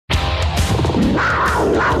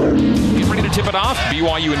Get ready to tip it off.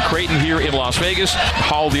 BYU and Creighton here in Las Vegas.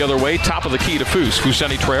 Hall the other way. Top of the key to Foose.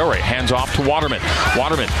 Fousseyni Traore. Hands off to Waterman.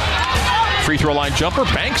 Waterman. Free throw line jumper.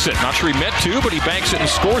 Banks it. Not sure he meant to, but he banks it and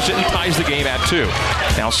scores it and ties the game at 2.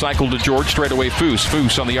 Now cycle to George. Straight away Foose.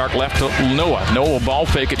 Foose on the arc left to Noah. Noah will ball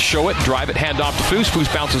fake it. Show it. Drive it. Hand off to Foose.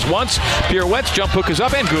 Foose bounces once. Pirouettes. Jump hook is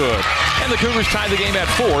up and good. And the Cougars tie the game at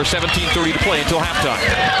 4. 17:30 to play until halftime.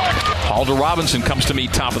 Hall to Robinson comes to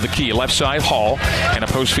meet top of the key. Left side, Hall. And a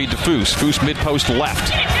post feed to Foose. Foose mid-post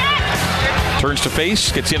left. Turns to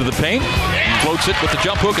face, gets into the paint, floats it with the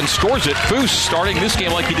jump hook and scores it. Foose starting this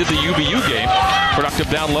game like he did the UBU game.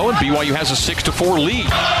 Productive down low, and BYU has a 6-4 lead.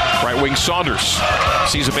 Right wing Saunders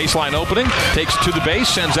sees a baseline opening, takes it to the base,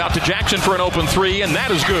 sends out to Jackson for an open 3, and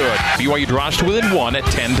that is good. BYU draws to within 1 at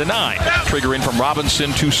 10-9. Trigger in from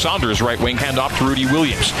Robinson to Saunders. Right wing handoff to Rudy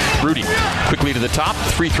Williams. Rudy quickly to the top,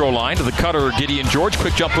 free throw line to the cutter Gideon George.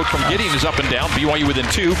 Quick jump hook from Gideon is up and down. BYU within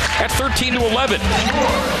 2 at 13-11.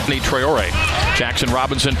 Nate Traore. Jackson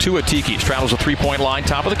Robinson to Atiki. Straddles a three-point line,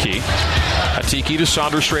 top of the key. Atiki to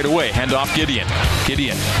Saunders straight away. Hand off Gideon.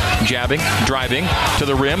 Gideon jabbing, driving to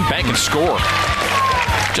the rim, bank and score.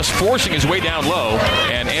 Just forcing his way down low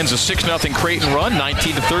and ends a 6-0 Creighton run,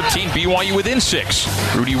 19-13. BYU within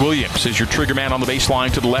 6. Rudy Williams is your trigger man on the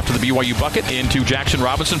baseline to the left of the BYU bucket. Into Jackson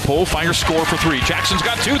Robinson. Pull, fire, score for 3. Jackson's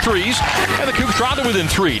got 2 threes, and the Cougs draw to within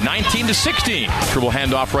 3, 19-16. Dribble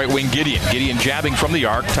handoff right wing Gideon. Gideon jabbing from the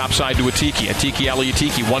arc, top side to Atiki. Atiki, Ali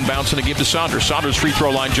Atiki. One bounce and a give to Saunders. Saunders free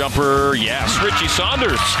throw line jumper. Yes, Richie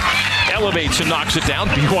Saunders elevates and knocks it down.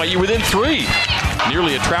 BYU within 3.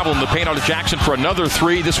 Nearly a travel in the paint out of Jackson for another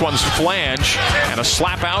 3. This one's flange and a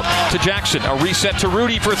slap out to Jackson. A reset to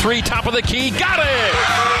Rudy for 3. Top of the key. Got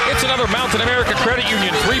it! It's another Mountain America Credit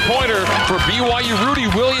Union three-pointer for BYU. Rudy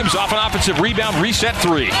Williams off an offensive rebound. Reset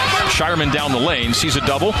 3. Shireman down the lane. Sees a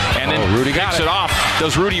double and then Rudy takes it off.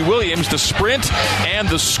 Does Rudy Williams. The sprint and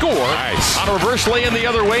the score. Nice. On a reverse lay-in the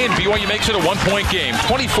other way, and BYU makes it a 1-point game.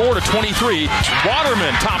 24-23.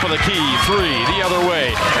 Waterman top of the key. 3 the other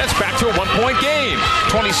way. That's back to a 1-point game.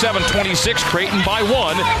 27-26, Creighton by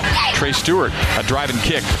 1. Trey Stewart, a drive and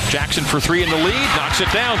kick. Jackson for 3 in the lead, knocks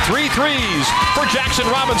it down. 3 threes for Jackson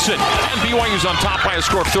Robinson. And BYU's on top by a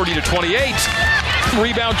score of 30-28.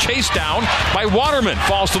 Rebound chased down by Waterman.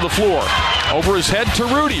 Falls to the floor. Over his head to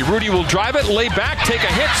Rudy. Rudy will drive it, lay back, take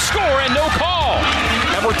a hit, score, and no call.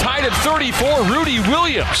 And we're tied at 34. Rudy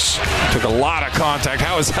Williams. Took a lot of contact.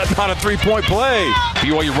 How is that not a three-point play?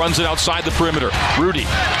 BYU runs it outside the perimeter. Rudy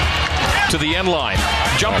to the end line.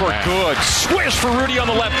 Jumper good. Swish for Rudy on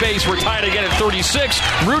the left base. We're tied again at 36.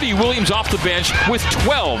 Rudy Williams off the bench with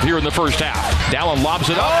 12 here in the first half. Dallin lobs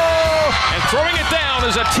it up. And throwing it down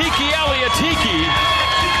is Atiki Ali Atiki.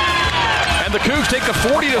 And the Cougs take the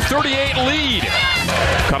 40-38 lead.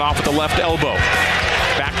 Cut off at the left elbow.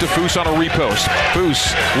 Back to Foose on a repost.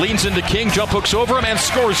 Foose leans into King, jump hooks over him, and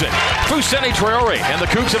scores it. Fousseyni Traore, and the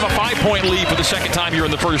Cougs have a 5-point lead for the second time here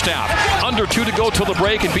in the first half. Under 2 to go till the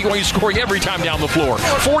break, and BYU scoring every time down the floor.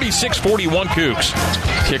 46-41 Cougs.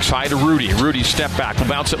 Kicks high to Rudy. Rudy step back, will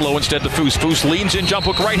bounce it low instead to Foose. Foose leans in, jump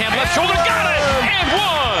hook, right hand, left shoulder, got it! And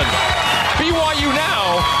 1! BYU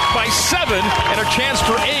now by 7 and a chance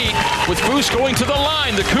for 8 with Foose going to the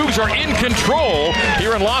line. The Cougs are in control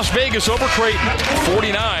here in Las Vegas over Creighton.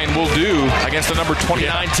 49 will do against the number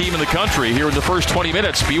 29 team in the country here in the first 20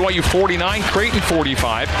 minutes. BYU 49, Creighton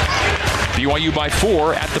 45. BYU by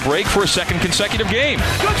 4 at the break for a second consecutive game.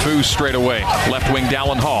 Foose straight away. Left wing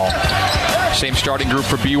Dallin Hall. Same starting group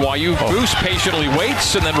for BYU. Foose patiently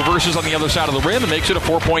waits and then reverses on the other side of the rim and makes it a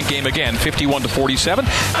 4-point game again.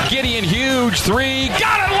 51-47. Gideon huge 3.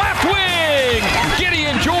 Got it left wing!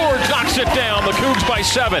 Gideon George knocks it down. The Cougs by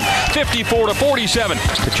 7.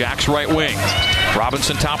 54-47 to Jack's right wing.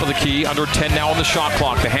 Robinson top of the key. Under 10 now on the shot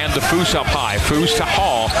clock. The hand to Foose up high. Foose to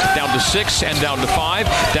Hall. Down to 6 and down to 5.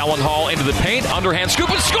 Dallin Hall into the paint. Underhand scoop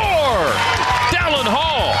and score! Dallin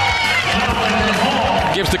Hall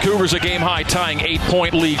gives the Cougars a game-high tying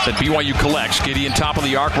 8-point lead that BYU collects. Gideon top of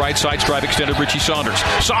the arc, right side stripe extended, Richie Saunders.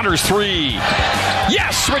 Saunders 3.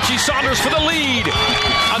 Yes, Richie Saunders for the lead.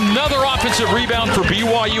 Another offensive rebound for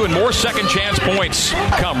BYU and more second chance points.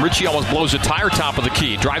 Richie almost blows a tire top of the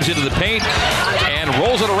key. Drives into the paint and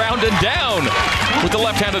rolls it around and down with the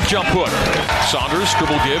left-handed jump hook. Saunders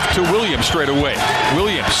dribble give to Williams straight away.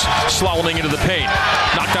 Williams slaloming into the paint.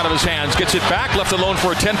 Knocked out of his hands, gets it back, left alone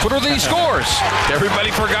for a 10-footer, then he scores.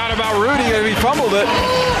 Everybody forgot about Rudy and he fumbled it.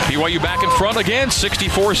 BYU back in front again,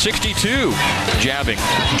 64-62. Jabbing,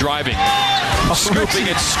 driving, scooping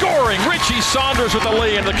and scoring. Richie Saunders with the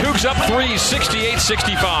lead. The Cougs up 3,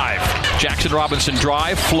 68-65. Jackson Robinson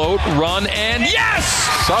drive, float, run, and yes!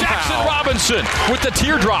 Somehow. Jackson Robinson with the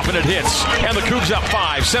teardrop, and it hits. And the Cougs up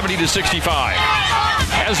 5, 70-65.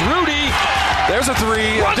 As Rudy There's a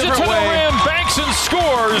three. runs it to the rim, banks and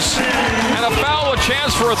scores. And a foul, a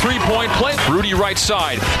chance for a three-point play. Rudy right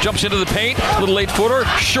side, jumps into the paint, little 8-footer,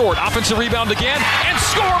 short, offensive rebound again, and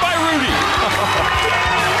score by Rudy.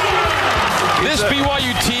 This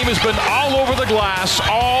BYU team has been all over the glass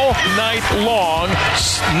all night long.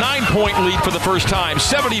 9-point lead for the first time,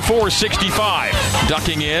 74-65.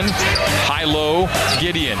 Ducking in, high-low,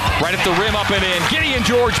 Gideon. Right at the rim, up and in. Gideon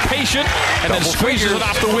George patient, and then squeezes it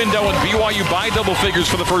off the window, and BYU by double figures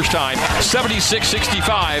for the first time,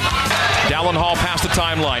 76-65. Dallin Hall past the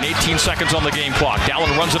timeline, 18 seconds on the game clock.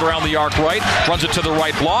 Dallin runs it around the arc right, runs it to the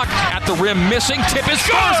right block, at the rim missing, tip is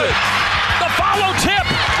good! The follow tip!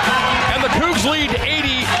 And the Cougs lead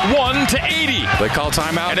 81-80. They call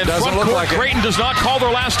timeout. And in Doesn't front look court, like Creighton does not call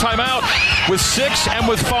their last timeout. With 6 and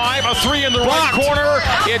with 5, a 3 in the right corner.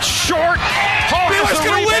 It's short. BYU's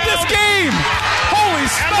going to win this game. Holy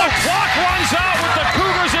smokes. And the clock runs out with the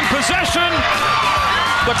Cougars in possession.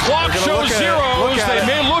 The clock shows zeros. They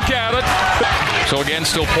may look at it. So again,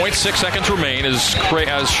 still 0.6 seconds remain as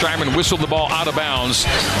Scheiman whistled the ball out of bounds.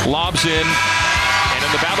 Lobs in. And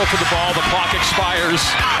in the battle for the ball, the clock expires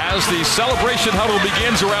as the celebration huddle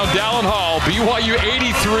begins around Dallin Hall. BYU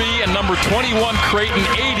 83 and number 21 Creighton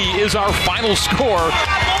 80 is our final score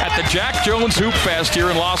at the Jack Jones Hoop Fest here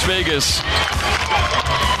in Las Vegas.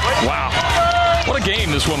 Wow. What a game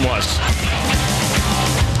this one was.